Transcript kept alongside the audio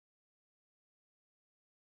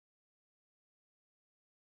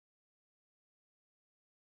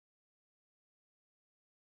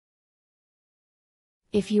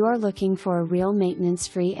If you are looking for a real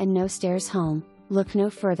maintenance-free and no-stairs home, look no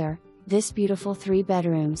further. This beautiful 3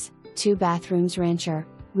 bedrooms, 2 bathrooms rancher,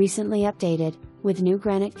 recently updated, with new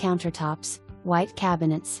granite countertops, white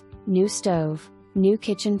cabinets, new stove, new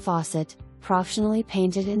kitchen faucet, professionally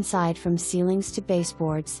painted inside from ceilings to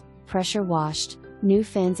baseboards, pressure washed, new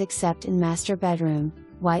fans except in master bedroom,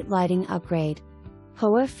 white lighting upgrade.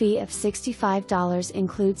 HOA fee of $65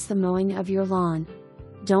 includes the mowing of your lawn.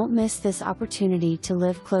 Don't miss this opportunity to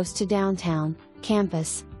live close to downtown,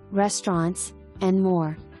 campus, restaurants, and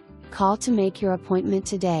more. Call to make your appointment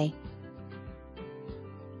today.